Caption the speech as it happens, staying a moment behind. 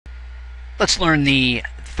Let's learn the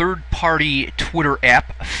third-party Twitter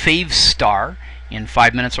app Favstar in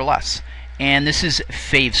 5 minutes or less. And this is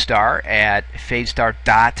Favstar at favstar.fm.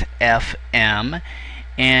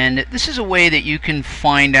 And this is a way that you can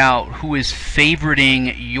find out who is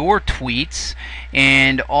favoriting your tweets,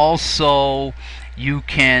 and also you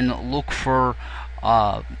can look for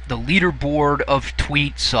the leaderboard of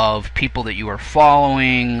tweets of people that you are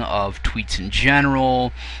following, of tweets in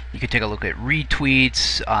general. You can take a look at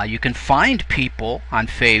retweets. You can find people on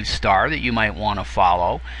Favstar that you might want to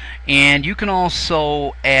follow, and you can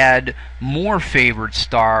also add more favorite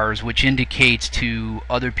stars, which indicates to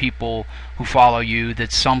other people who follow you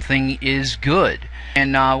that something is good.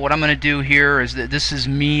 And what I'm going to do here is that this is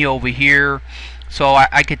me over here, so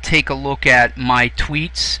I could take a look at my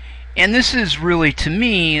tweets. And this is really, to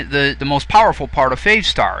me, the most powerful part of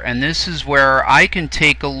Favstar. And this is where I can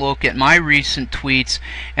take a look at my recent tweets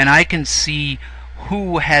and I can see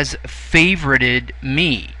who has favorited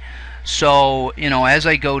me. So, as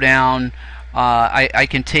I go down, I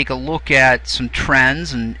can take a look at some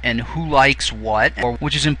trends and who likes what,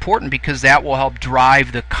 which is important because that will help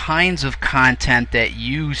drive the kinds of content that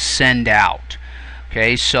you send out.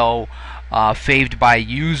 Okay, so faved by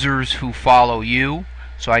users who follow you.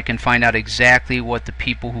 So I can find out exactly what the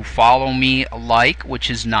people who follow me like, which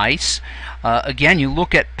is nice. Again, you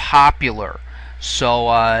look at popular.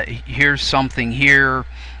 So here's something here,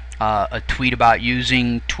 a tweet about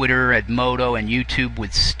using Twitter, Edmodo, and YouTube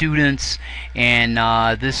with students. And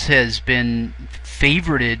this has been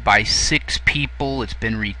favorited by 6 people. It's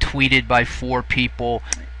been retweeted by 4 people.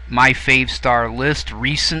 My Favstar list,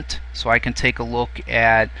 recent, so I can take a look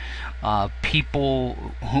at people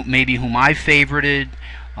whom I favorited,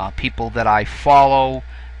 people that I follow,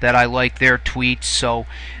 that I like their tweets. So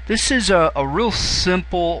this is a real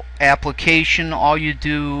simple application. All you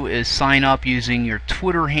do is sign up using your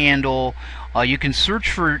Twitter handle. You can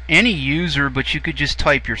search for any user, but you could just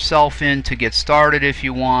type yourself in to get started if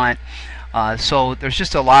you want. So there's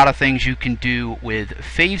just a lot of things you can do with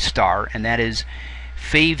Favstar, and that is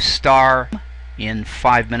Favstar in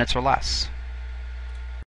 5 minutes or less.